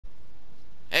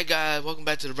Hey guys, welcome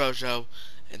back to the Thebroshow,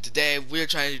 and today we're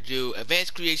trying to do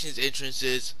advanced creations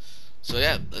entrances. So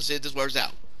yeah, let's see if this works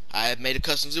out. I have made a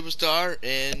custom superstar,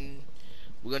 and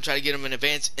we're gonna try to get him an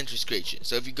advanced entrance creation.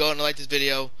 So if you go and like this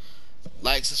video,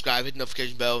 like, subscribe, hit the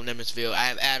notification bell, name this video. I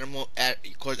have Adam, of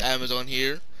course Adam is on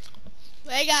here,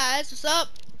 Hey guys, what's up?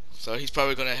 so he's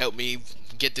probably gonna help me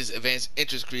get this advanced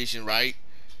entrance creation right,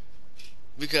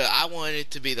 because I wanted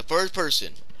to be the first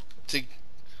person to.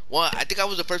 Well, I think I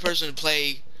was the first person to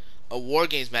play a War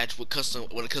Games match with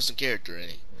a custom character in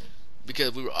it,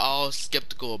 because we were all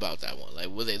skeptical about that one. Like,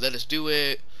 will they let us do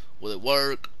it? Will it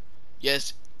work?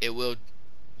 Yes, it will.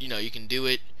 You know, you can do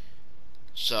it.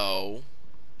 So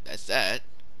that's that.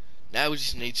 Now we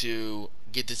just need to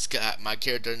get this guy, my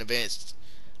character, in advance,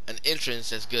 an entrance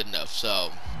that's good enough.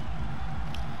 So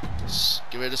let's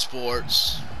get rid of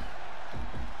sports.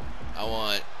 I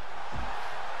want.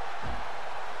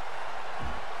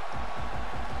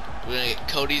 We're gonna get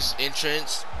Cody's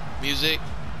entrance music,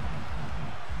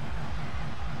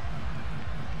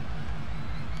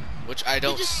 which I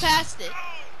don't. You just passed it.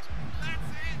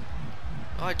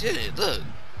 Oh, I did it. Look,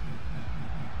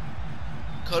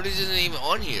 Cody's isn't even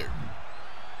on here.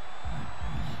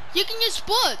 You can use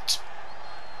Butch.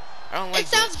 I don't like. It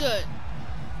sounds Butch. good.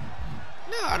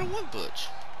 No, I don't want Butch.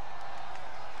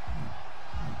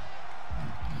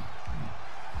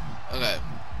 Okay.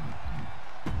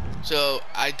 So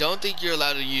I don't think you're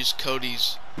allowed to use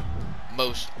Cody's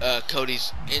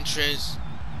entrance,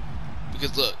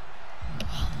 because look.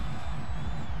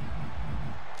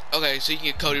 Okay, so you can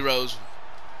get Cody Rhodes.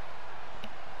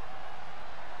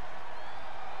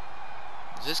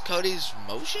 Is this Cody's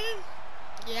motion?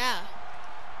 Yeah.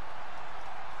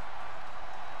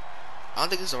 I don't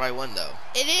think it's the right one though.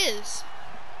 It is.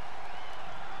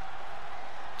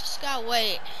 Just gotta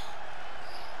wait.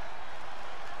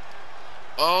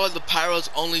 Oh, the pyro's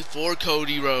only for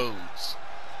Cody Rhodes.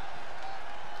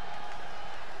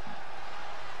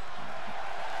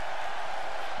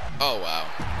 Oh wow.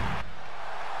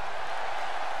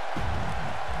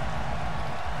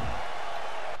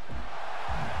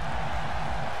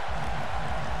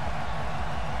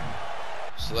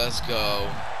 So let's go.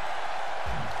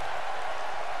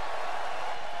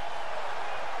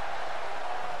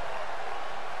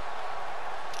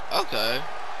 Okay.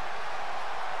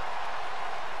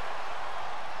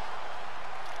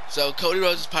 So Cody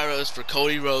Rhodes' pyro is for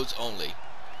Cody Rhodes only.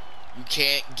 You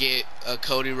can't get a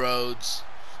Cody Rhodes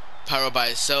pyro by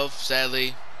itself,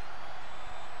 sadly.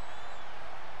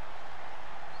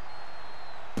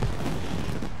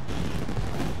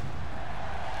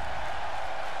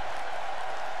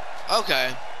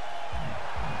 Okay.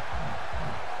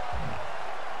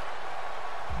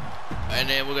 And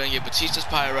then we're gonna get Batista's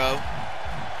pyro.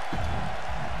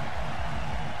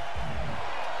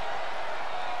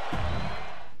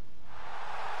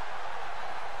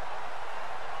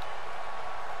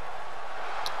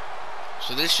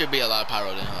 So this should be a lot of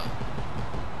pyro then, huh?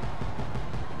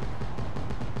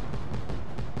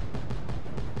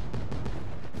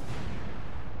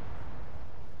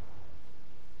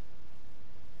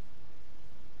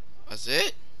 That's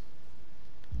it?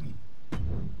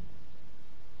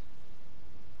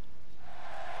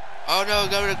 Oh no,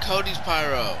 got rid of Cody's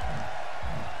pyro.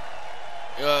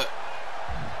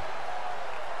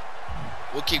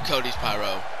 We'll keep Cody's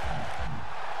pyro.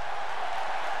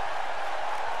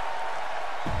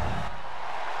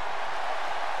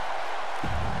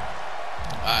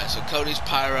 Alright, so Cody's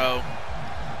pyro.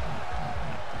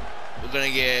 We're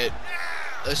gonna get,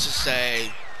 let's just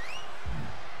say,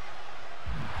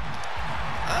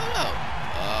 I don't know.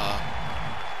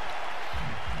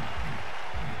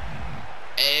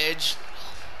 Edge.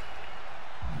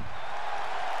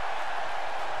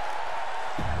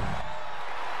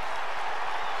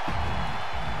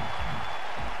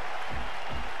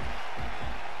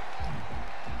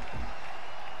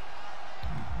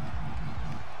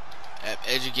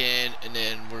 Edge again, and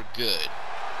then we're good.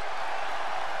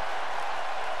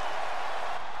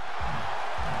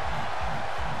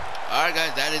 Alright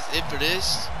guys, that is it for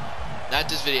this. Not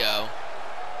this video.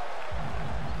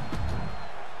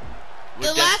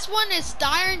 The last one is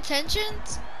Dire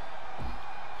Intentions.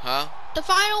 Huh? The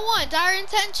final one, Dire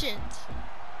Intentions.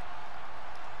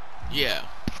 Yeah.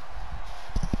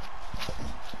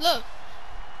 Look.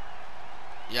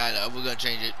 Yeah, I know. We're gonna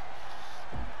change it.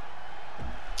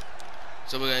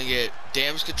 So we're gonna get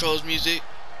damage controls music.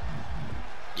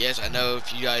 Yes, I know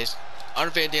if you guys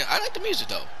aren't a fan of damage. I like the music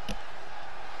though.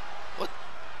 What?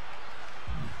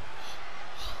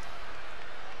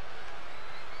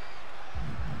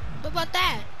 What about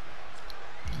that?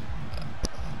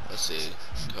 Let's see.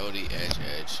 Cody,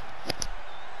 Edge.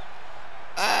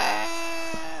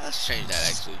 let's change that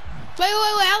actually. Wait,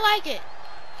 I like it.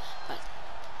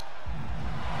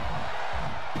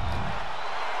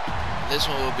 This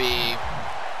one will be,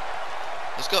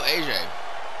 let's go AJ.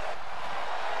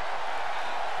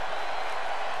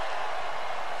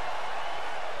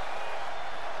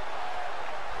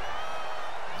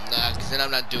 Nah, because then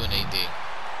I'm not doing anything.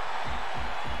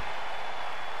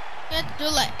 You have to do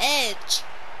like Edge.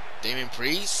 Damien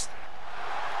Priest?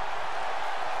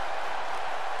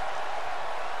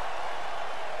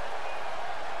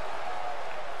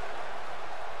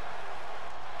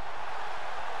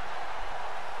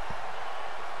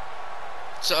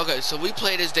 So, okay, so we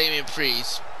played as Damien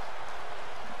Priest.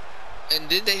 And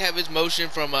did they have his motion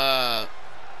from, yeah.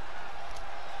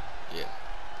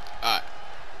 Alright.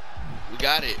 We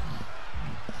got it.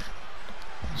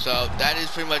 So, that is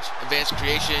pretty much advanced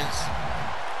creations.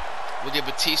 We'll get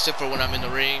Batista for when I'm in the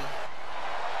ring.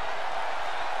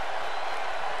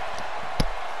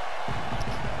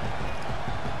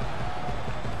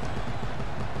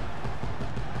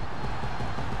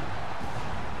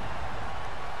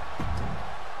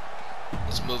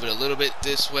 Let's move it a little bit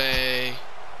this way.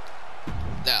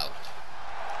 Now.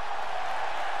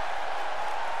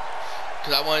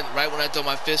 Because I want, right when I throw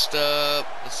my fist up,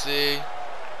 let's see.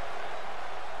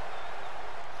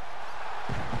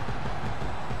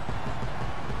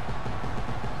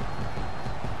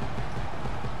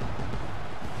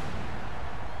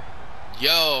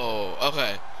 Yo,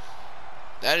 okay.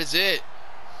 That is it.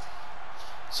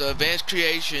 So advanced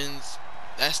creations,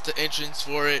 that's the entrance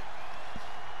for it.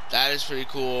 That is pretty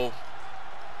cool.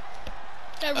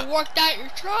 Never worked out your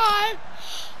Tron.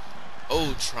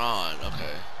 Oh, Tron,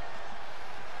 okay.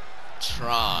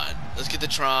 Tron. Let's get the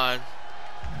Tron.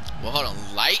 Well, hold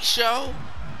on. Light show?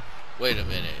 Wait a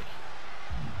minute.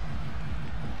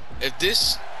 If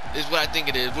this is what I think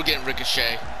it is, we're getting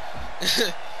Ricochet.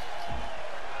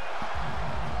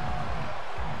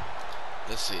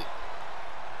 Let's see.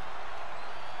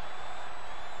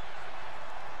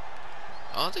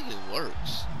 I don't think it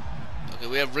works. Okay,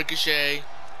 we have Ricochet.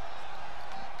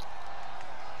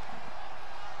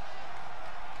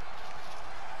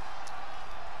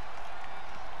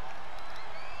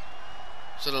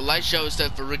 So the light show is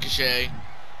set for Ricochet.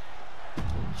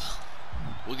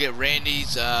 We'll get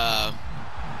Randy's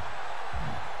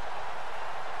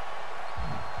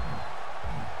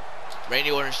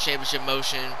Randy Orton's championship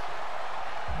motion.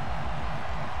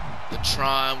 The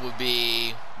Tron would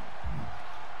be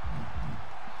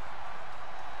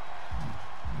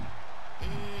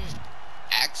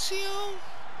Axiom?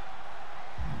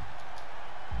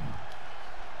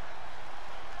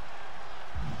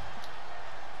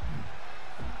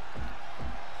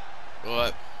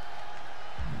 What?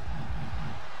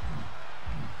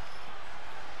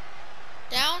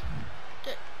 Down?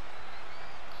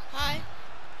 Hi.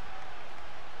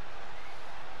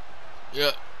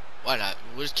 Yeah, why not?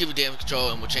 We'll just keep it damage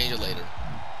control and we'll change it later.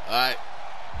 Alright.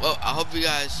 Well, I hope you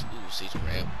guys stage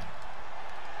ramp.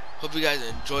 Hope you guys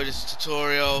enjoyed this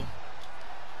tutorial.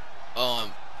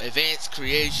 Advanced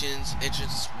creations,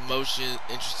 entrance motion,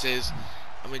 entrances.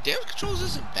 I mean, damage controls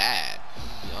isn't bad,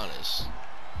 to be honest.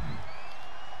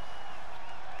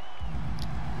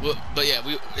 Well, but yeah,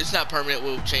 it's not permanent.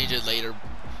 We'll change it later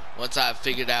once I've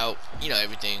figured out, you know,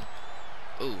 everything.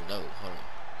 Oh no, hold on.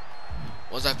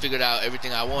 Once I figured out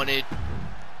everything I wanted,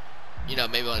 you know,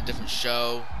 maybe on a different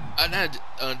show, not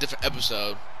on a different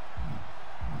episode.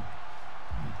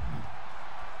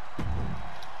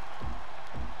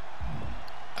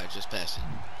 I just passed it.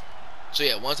 So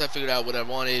yeah, once I figured out what I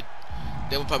wanted,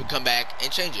 then we'll probably come back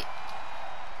and change it.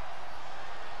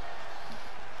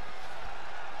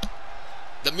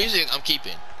 The music I'm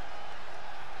keeping.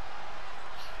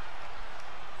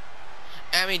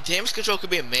 I mean, damage control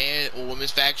could be a man or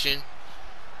women's faction.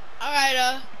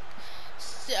 Alright,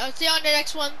 see you on the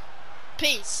next one.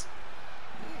 Peace.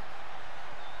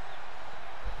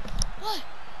 What?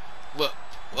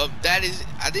 Well, that is,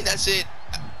 I think that's it.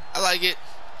 I like it.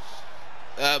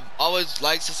 Always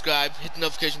like, subscribe, hit the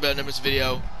notification bell, never miss a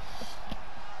video.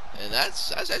 And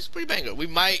that's pretty banger. We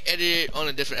might edit it on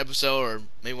a different episode, or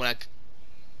maybe when I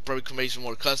probably can make some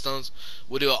more customs,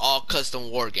 we'll do all custom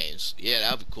war games. Yeah,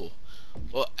 that would be cool.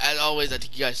 Well, as always, I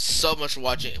thank you guys so much for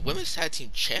watching. Women's Tag Team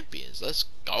Champions, let's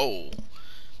go.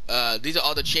 These are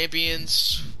all the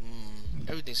champions.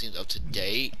 Everything seems up to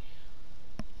date.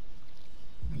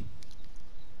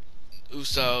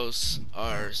 Usos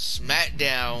are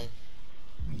SmackDown.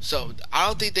 So I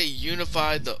don't think they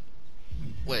unified the.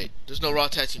 Wait, there's no Raw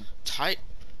Tag Team type.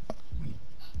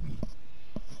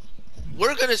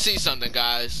 We're gonna see something,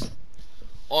 guys,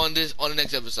 on the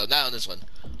next episode, not on this one.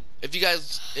 If you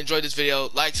guys enjoyed this video,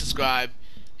 like, subscribe,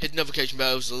 hit the notification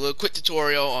bell. It was a little quick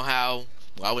tutorial on how,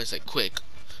 well, I wouldn't say quick,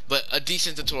 but a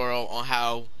decent tutorial on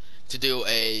how to do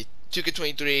a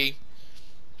 2K23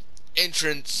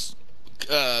 entrance,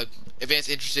 advanced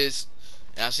entrances.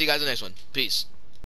 And I'll see you guys in the next one. Peace.